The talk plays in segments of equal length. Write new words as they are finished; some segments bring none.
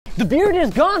The beard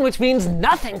is gone, which means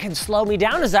nothing can slow me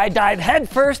down as I dive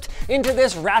headfirst into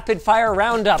this rapid fire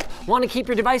roundup. Want to keep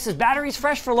your device's batteries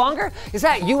fresh for longer? Is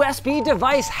that USB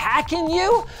device hacking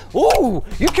you? Ooh,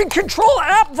 you can control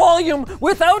app volume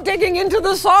without digging into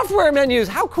the software menus.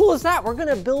 How cool is that? We're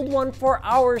gonna build one for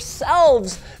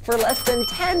ourselves for less than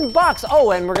 10 bucks.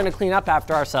 Oh, and we're gonna clean up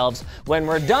after ourselves when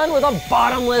we're done with a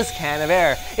bottomless can of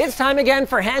air. It's time again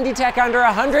for handy tech under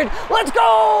 100. Let's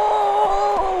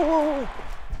go!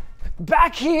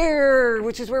 Back here,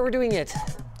 which is where we're doing it.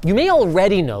 You may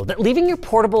already know that leaving your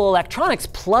portable electronics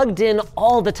plugged in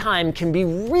all the time can be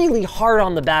really hard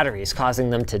on the batteries,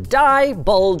 causing them to die,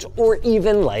 bulge, or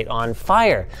even light on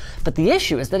fire. But the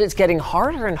issue is that it's getting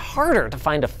harder and harder to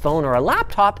find a phone or a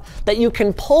laptop that you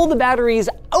can pull the batteries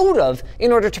out of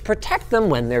in order to protect them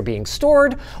when they're being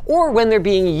stored or when they're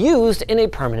being used in a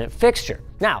permanent fixture.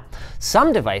 Now,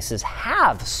 some devices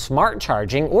have smart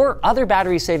charging or other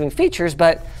battery-saving features,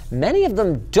 but many of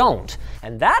them don't.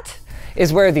 And that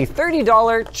is where the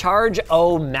 $30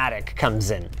 Charge-O-Matic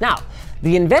comes in. Now,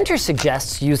 the inventor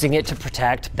suggests using it to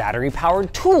protect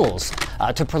battery-powered tools,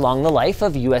 to prolong the life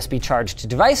of USB charged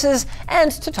devices,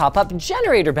 and to top up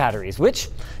generator batteries, which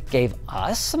gave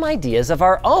us some ideas of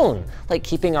our own, like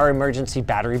keeping our emergency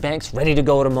battery banks ready to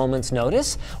go at a moment's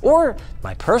notice, or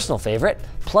my personal favorite,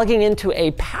 plugging into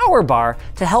a power bar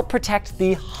to help protect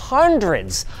the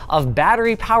hundreds of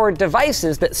battery-powered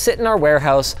devices that sit in our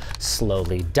warehouse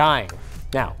slowly dying.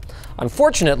 Now,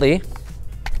 unfortunately,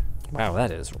 wow,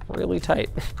 that is really tight.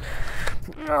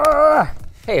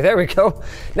 Hey, there we go.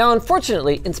 Now,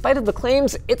 unfortunately, in spite of the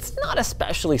claims, it's not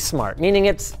especially smart, meaning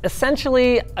it's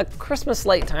essentially a Christmas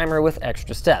light timer with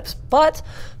extra steps. But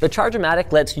the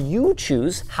Charge-O-Matic lets you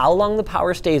choose how long the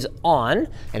power stays on,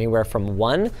 anywhere from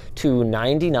 1 to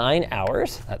 99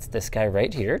 hours. That's this guy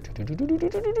right here.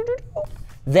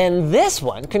 Then this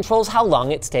one controls how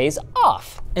long it stays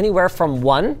off, anywhere from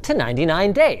 1 to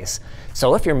 99 days.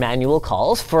 So if your manual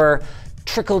calls for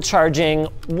trickle charging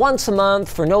once a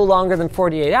month for no longer than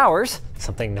 48 hours,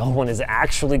 something no one is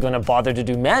actually going to bother to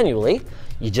do manually,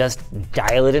 you just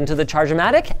dial it into the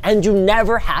Charge-O-Matic and you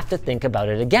never have to think about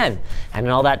it again. And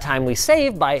in all that time we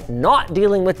save by not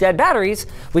dealing with dead batteries,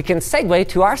 we can segue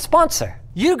to our sponsor,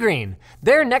 Ugreen.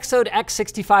 Their Nexode X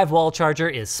 65 wall charger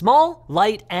is small,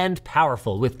 light, and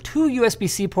powerful with 2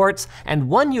 USB-C ports and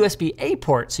 1 USB-A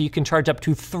port, so you can charge up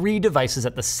to 3 devices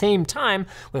at the same time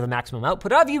with a maximum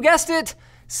output of, you guessed it,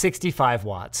 65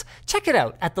 watts. Check it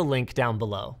out at the link down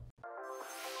below.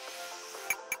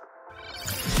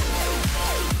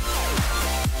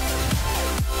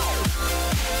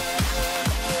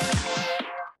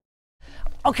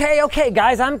 Okay,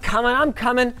 guys, I'm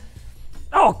coming.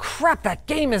 Oh crap, that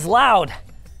game is loud.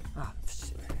 Oh,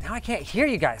 now I can't hear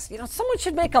you guys. You know, someone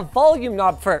should make a volume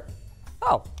knob for,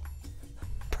 oh,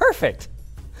 perfect.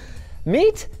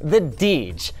 Meet the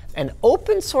Deej, an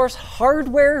open source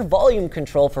hardware volume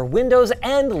control for Windows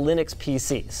and Linux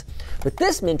PCs. With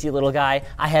this minty little guy,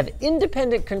 I have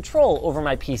independent control over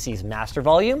my PC's master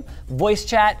volume, voice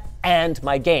chat, and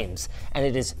my games. And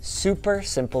it is super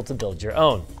simple to build your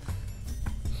own.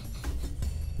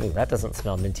 Ooh, that doesn't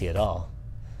smell minty at all.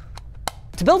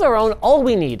 To build our own, all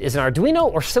we need is an Arduino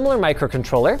or similar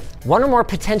microcontroller, 1 or more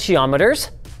potentiometers,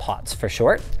 pots for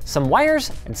short, some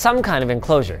wires, and some kind of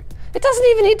enclosure. It doesn't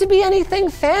even need to be anything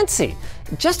fancy.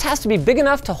 It just has to be big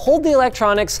enough to hold the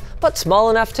electronics, but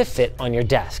small enough to fit on your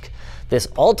desk. This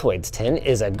Altoids tin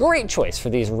is a great choice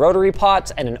for these rotary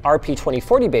pots and an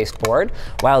RP2040 based board,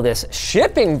 while this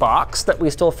shipping box that we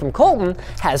stole from Colton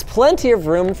has plenty of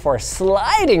room for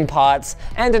sliding pots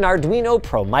and an Arduino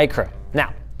Pro Micro.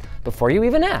 Now, before you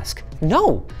even ask,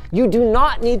 no, you do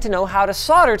not need to know how to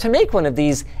solder to make one of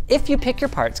these if you pick your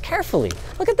parts carefully.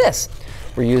 Look at this.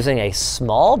 We're using a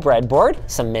small breadboard,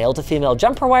 some male to female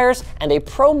jumper wires, and a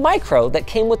Pro Micro that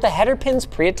came with the header pins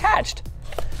pre-attached.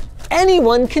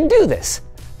 Anyone can do this.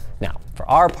 Now, for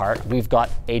our part, we've got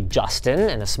a Justin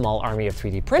and a small army of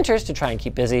 3D printers to try and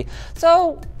keep busy,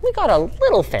 so we got a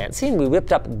little fancy and we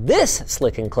whipped up this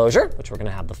slick enclosure, which we're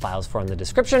gonna have the files for in the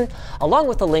description, along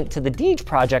with a link to the Deej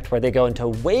project where they go into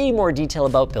way more detail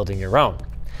about building your own.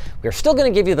 We're still gonna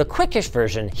give you the quickish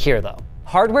version here though.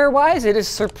 Hardware-wise, it is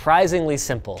surprisingly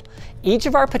simple. Each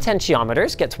of our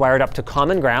potentiometers gets wired up to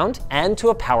common ground and to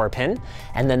a power pin,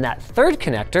 and then that third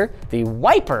connector, the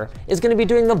wiper, is going to be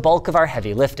doing the bulk of our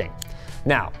heavy lifting.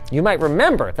 Now, you might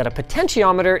remember that a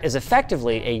potentiometer is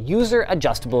effectively a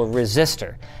user-adjustable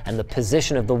resistor, and the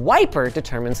position of the wiper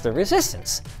determines the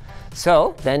resistance.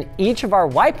 So then each of our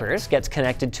wipers gets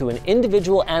connected to an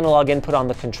individual analog input on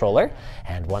the controller,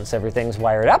 and once everything's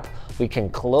wired up, we can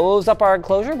close up our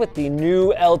enclosure with the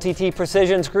new LTT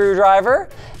precision screwdriver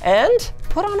and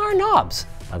put on our knobs.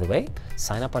 By the way,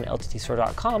 sign up on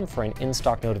lttstore.com for an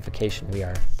in-stock notification. We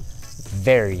are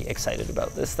very excited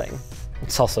about this thing.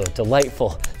 It's also a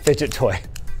delightful fidget toy.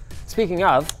 Speaking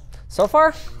of, so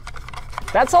far,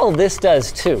 that's all this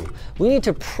does too. We need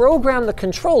to program the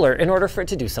controller in order for it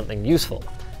to do something useful.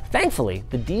 Thankfully,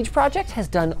 the Deej project has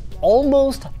done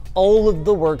almost all of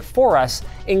the work for us,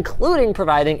 including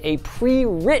providing a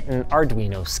pre-written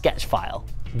Arduino sketch file.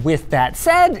 With that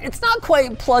said, it's not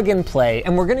quite plug and play,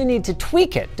 and we're going to need to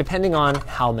tweak it depending on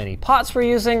how many pots we're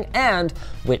using and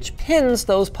which pins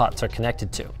those pots are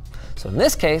connected to. So in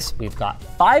this case, we've got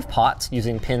 5 pots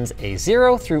using pins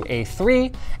A0 through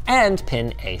A3 and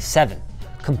pin A7.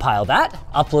 Compile that,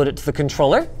 upload it to the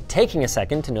controller, taking a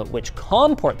second to note which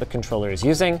COM port the controller is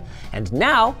using. And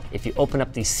now, if you open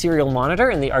up the serial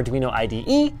monitor in the Arduino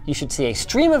IDE, you should see a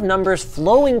stream of numbers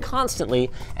flowing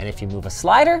constantly. And if you move a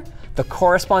slider, the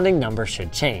corresponding number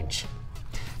should change.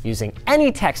 Using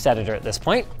any text editor at this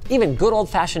point, even good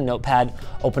old-fashioned Notepad,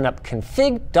 open up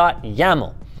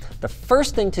config.yaml. The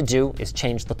first thing to do is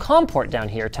change the COM port down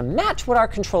here to match what our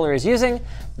controller is using.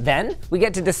 Then we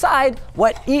get to decide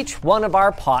what each one of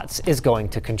our pots is going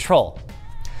to control.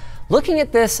 Looking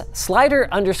at this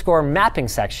slider_mapping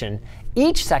section,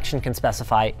 each section can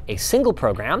specify a single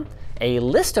program, a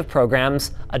list of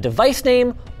programs, a device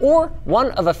name, or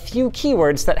one of a few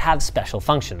keywords that have special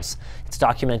functions. It's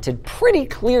documented pretty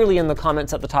clearly in the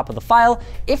comments at the top of the file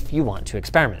if you want to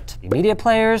experiment. Media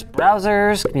players,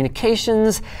 browsers,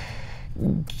 communications,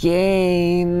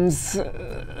 games.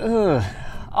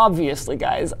 Obviously,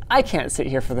 guys, I can't sit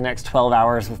here for the next 12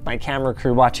 hours with my camera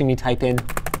crew watching me type in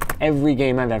every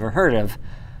game I've ever heard of.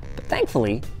 But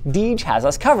thankfully, Deej has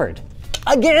us covered.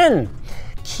 Again!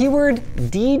 Keyword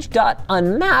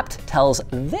deej.unmapped tells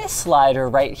this slider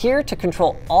right here to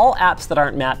control all apps that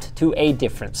aren't mapped to a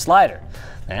different slider.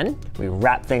 Then we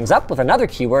wrap things up with another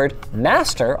keyword,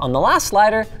 master, on the last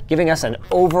slider, giving us an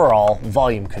overall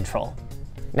volume control.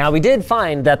 Now we did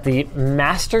find that the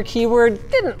master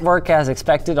keyword didn't work as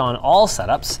expected on all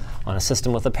setups. On a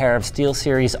system with a pair of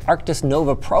SteelSeries Arctis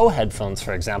Nova Pro headphones,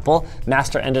 for example,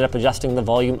 master ended up adjusting the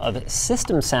volume of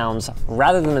system sounds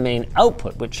rather than the main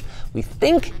output, which we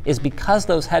think is because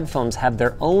those headphones have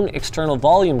their own external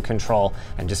volume control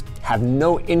and just have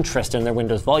no interest in their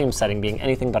Windows volume setting being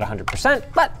anything but 100%.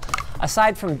 But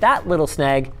aside from that little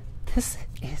snag, this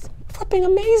is flipping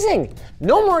amazing.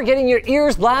 No more getting your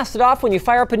ears blasted off when you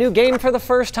fire up a new game for the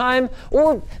first time,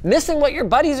 or missing what your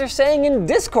buddies are saying in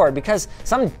Discord because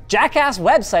some jackass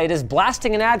website is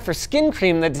blasting an ad for skin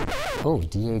cream that, oh,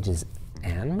 de-ages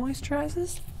and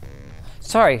moisturizes?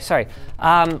 Sorry.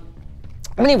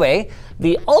 Anyway,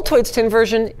 the Altoids tin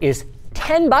version is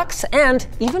 $10, and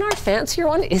even our fancier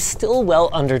one is still well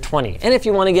under 20. And if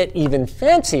you want to get even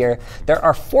fancier, there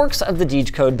are forks of the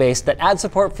Deej code base that add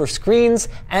support for screens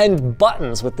and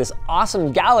buttons with this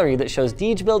awesome gallery that shows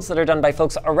Deej builds that are done by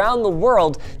folks around the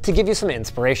world to give you some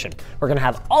inspiration. We're going to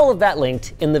have all of that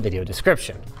linked in the video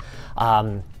description.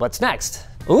 What's next?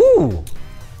 Ooh,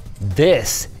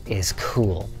 this is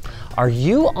cool. Are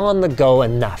you on the go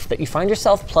enough that you find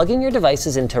yourself plugging your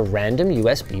devices into random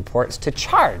USB ports to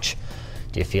charge?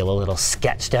 Do you feel a little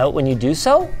sketched out when you do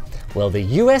so? Well, the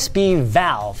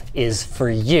USBvalve is for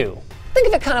you. Think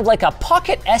of it kind of like a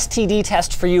pocket STD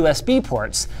test for USB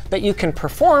ports that you can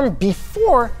perform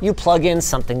before you plug in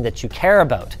something that you care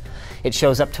about. It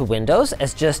shows up to Windows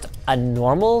as just a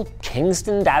normal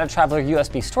Kingston Data Traveler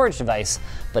USB storage device,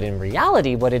 but in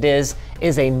reality what it is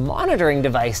a monitoring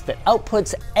device that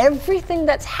outputs everything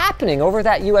that's happening over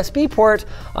that USB port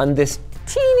on this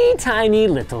teeny tiny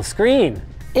little screen.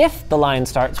 If the line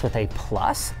starts with a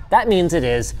plus, that means it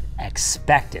is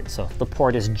expected. So if the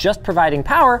port is just providing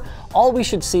power, all we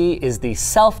should see is the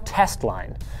self-test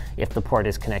line. If the port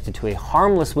is connected to a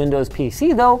harmless Windows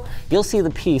PC though, you'll see the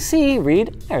PC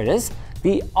read, there it is,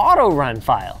 the auto run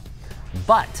file.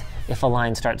 But if a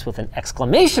line starts with an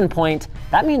exclamation point,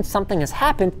 that means something has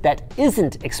happened that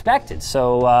isn't expected.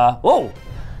 So, whoa,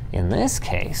 in this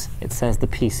case, it says the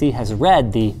PC has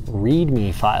read the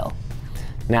readme file.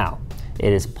 Now,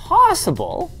 it is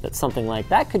possible that something like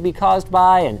that could be caused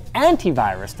by an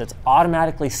antivirus that's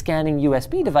automatically scanning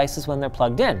USB devices when they're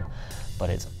plugged in. But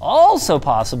it's also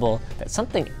possible that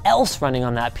something else running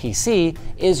on that PC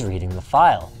is reading the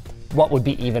file. What would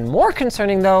be even more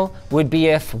concerning though, would be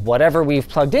if whatever we've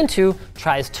plugged into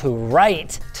tries to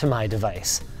write to my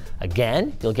device.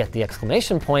 Again, you'll get the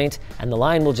exclamation point and the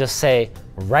line will just say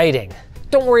writing.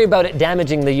 Don't worry about it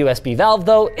damaging the USB valve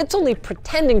though, it's only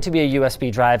pretending to be a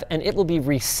USB drive and it will be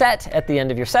reset at the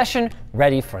end of your session,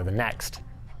 ready for the next.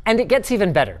 And it gets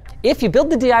even better. If you build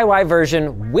the DIY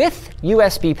version with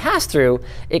USB pass-through,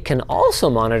 it can also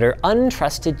monitor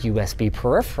untrusted USB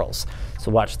peripherals. So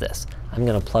watch this. I'm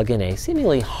gonna plug in a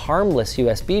seemingly harmless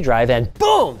USB drive and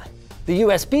boom! The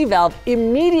USB valve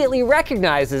immediately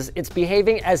recognizes it's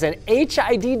behaving as an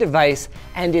HID device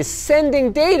and is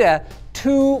sending data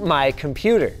to my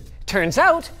computer. Turns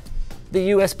out, the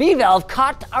USB valve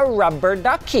caught a rubber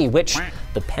ducky, which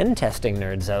the pen testing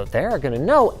nerds out there are gonna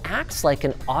know acts like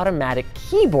an automatic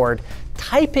keyboard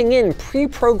typing in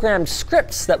pre-programmed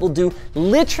scripts that will do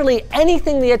literally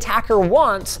anything the attacker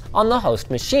wants on the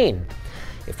host machine.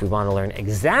 If we want to learn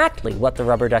exactly what the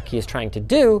rubber ducky is trying to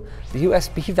do, the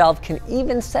USB valve can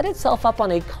even set itself up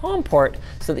on a COM port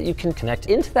so that you can connect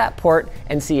into that port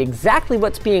and see exactly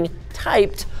what's being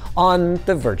typed on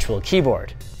the virtual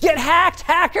keyboard. Get hacked,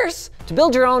 hackers! To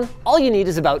build your own, all you need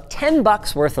is about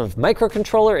 $10 worth of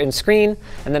microcontroller and screen,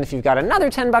 and then if you've got another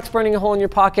 $10 burning a hole in your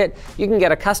pocket, you can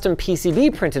get a custom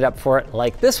PCB printed up for it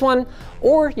like this one,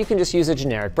 or you can just use a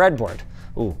generic breadboard.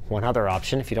 Ooh, one other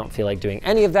option, if you don't feel like doing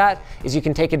any of that, is you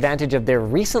can take advantage of their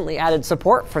recently added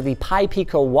support for the Pi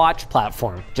Pico Watch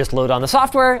platform. Just load on the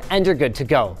software and you're good to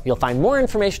go. You'll find more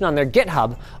information on their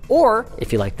GitHub, or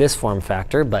if you like this form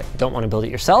factor but don't want to build it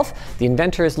yourself, the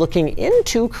inventor is looking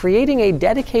into creating a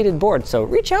dedicated board. So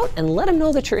reach out and let them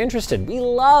know that you're interested. We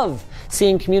love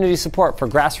seeing community support for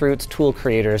grassroots tool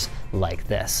creators like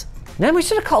this. Man, we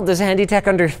should have called this handy tech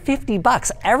under 50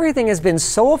 bucks. Everything has been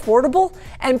so affordable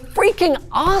and freaking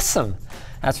awesome.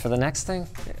 As for the next thing,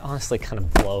 it honestly kind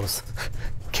of blows.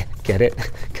 Get it?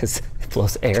 Because it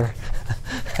blows air.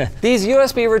 These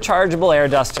USB rechargeable air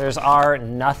dusters are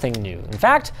nothing new. In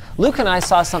fact, Luke and I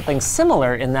saw something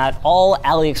similar in that all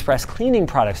AliExpress cleaning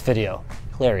products video.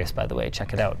 Hilarious, by the way,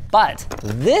 check it out. But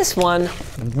this one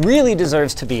really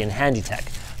deserves to be in handy tech.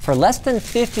 For less than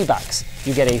 50 bucks,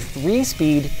 you get a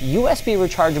 3-speed USB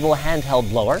rechargeable handheld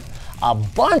blower, a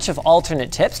bunch of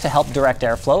alternate tips to help direct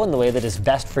airflow in the way that is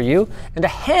best for you, and a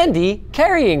handy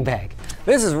carrying bag.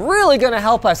 This is really gonna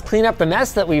help us clean up the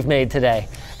mess that we've made today.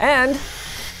 And,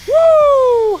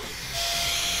 woo!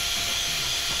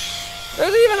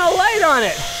 There's even a light on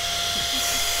it.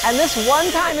 And this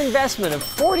one-time investment of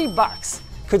 40 bucks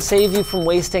could save you from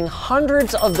wasting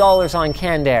hundreds of dollars on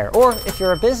canned air, or if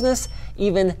you're a business,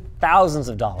 even thousands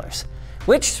of dollars.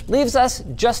 Which leaves us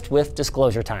just with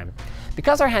disclosure time.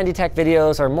 Because our handy tech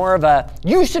videos are more of a,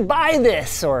 you should buy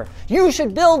this, or you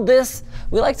should build this,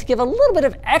 we like to give a little bit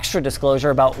of extra disclosure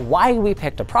about why we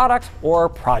picked a product or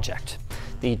project.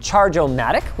 The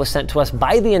Charge-O-Matic was sent to us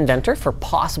by the inventor for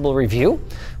possible review.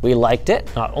 We liked it.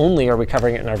 Not only are we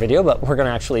covering it in our video, but we're gonna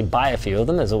actually buy a few of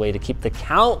them as a way to keep the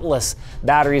countless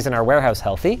batteries in our warehouse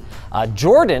healthy.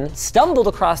 Jordan stumbled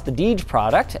across the Deej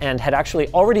product and had actually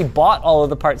already bought all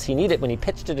of the parts he needed when he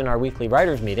pitched it in our weekly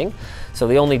writers meeting. So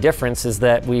the only difference is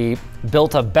that we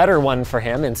built a better one for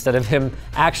him instead of him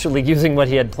actually using what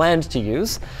he had planned to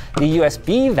use. The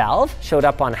USB valve showed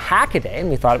up on Hackaday and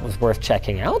we thought it was worth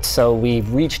checking out. So we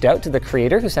reached out to the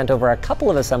creator who sent over a couple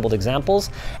of assembled examples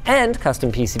and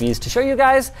custom PCBs to show you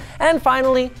guys. And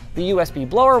finally, the USB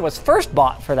blower was first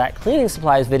bought for that cleaning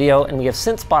supplies video, and we have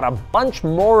since bought a bunch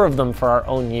more of them for our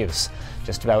own use.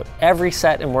 Just about every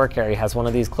set and work area has one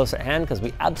of these close at hand because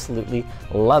we absolutely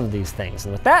love these things.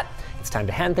 And with that, it's time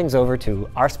to hand things over to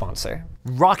our sponsor,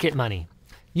 Rocket Money.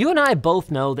 You and I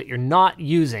both know that you're not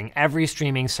using every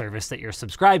streaming service that you're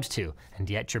subscribed to, and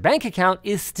yet your bank account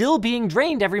is still being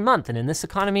drained every month, and in this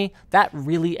economy, that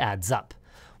really adds up.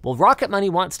 Well, Rocket Money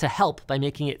wants to help by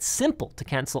making it simple to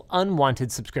cancel unwanted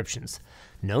subscriptions.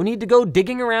 No need to go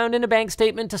digging around in a bank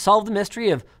statement to solve the mystery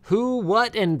of who,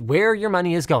 what, and where your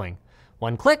money is going.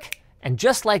 One click, and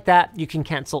just like that, you can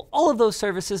cancel all of those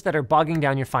services that are bogging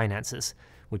down your finances,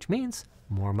 which means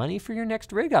more money for your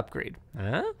next rig upgrade.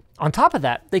 On top of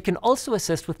that, they can also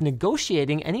assist with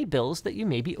negotiating any bills that you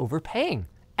may be overpaying.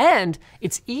 And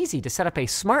it's easy to set up a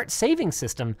smart savings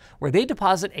system where they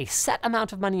deposit a set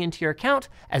amount of money into your account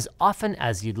as often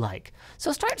as you'd like.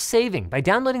 So start saving by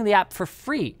downloading the app for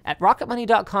free at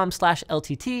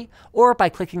rocketmoney.com/LTT or by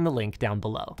clicking the link down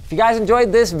below. If you guys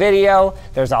enjoyed this video,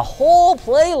 there's a whole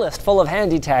playlist full of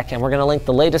handy tech, and we're gonna link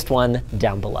the latest one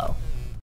down below.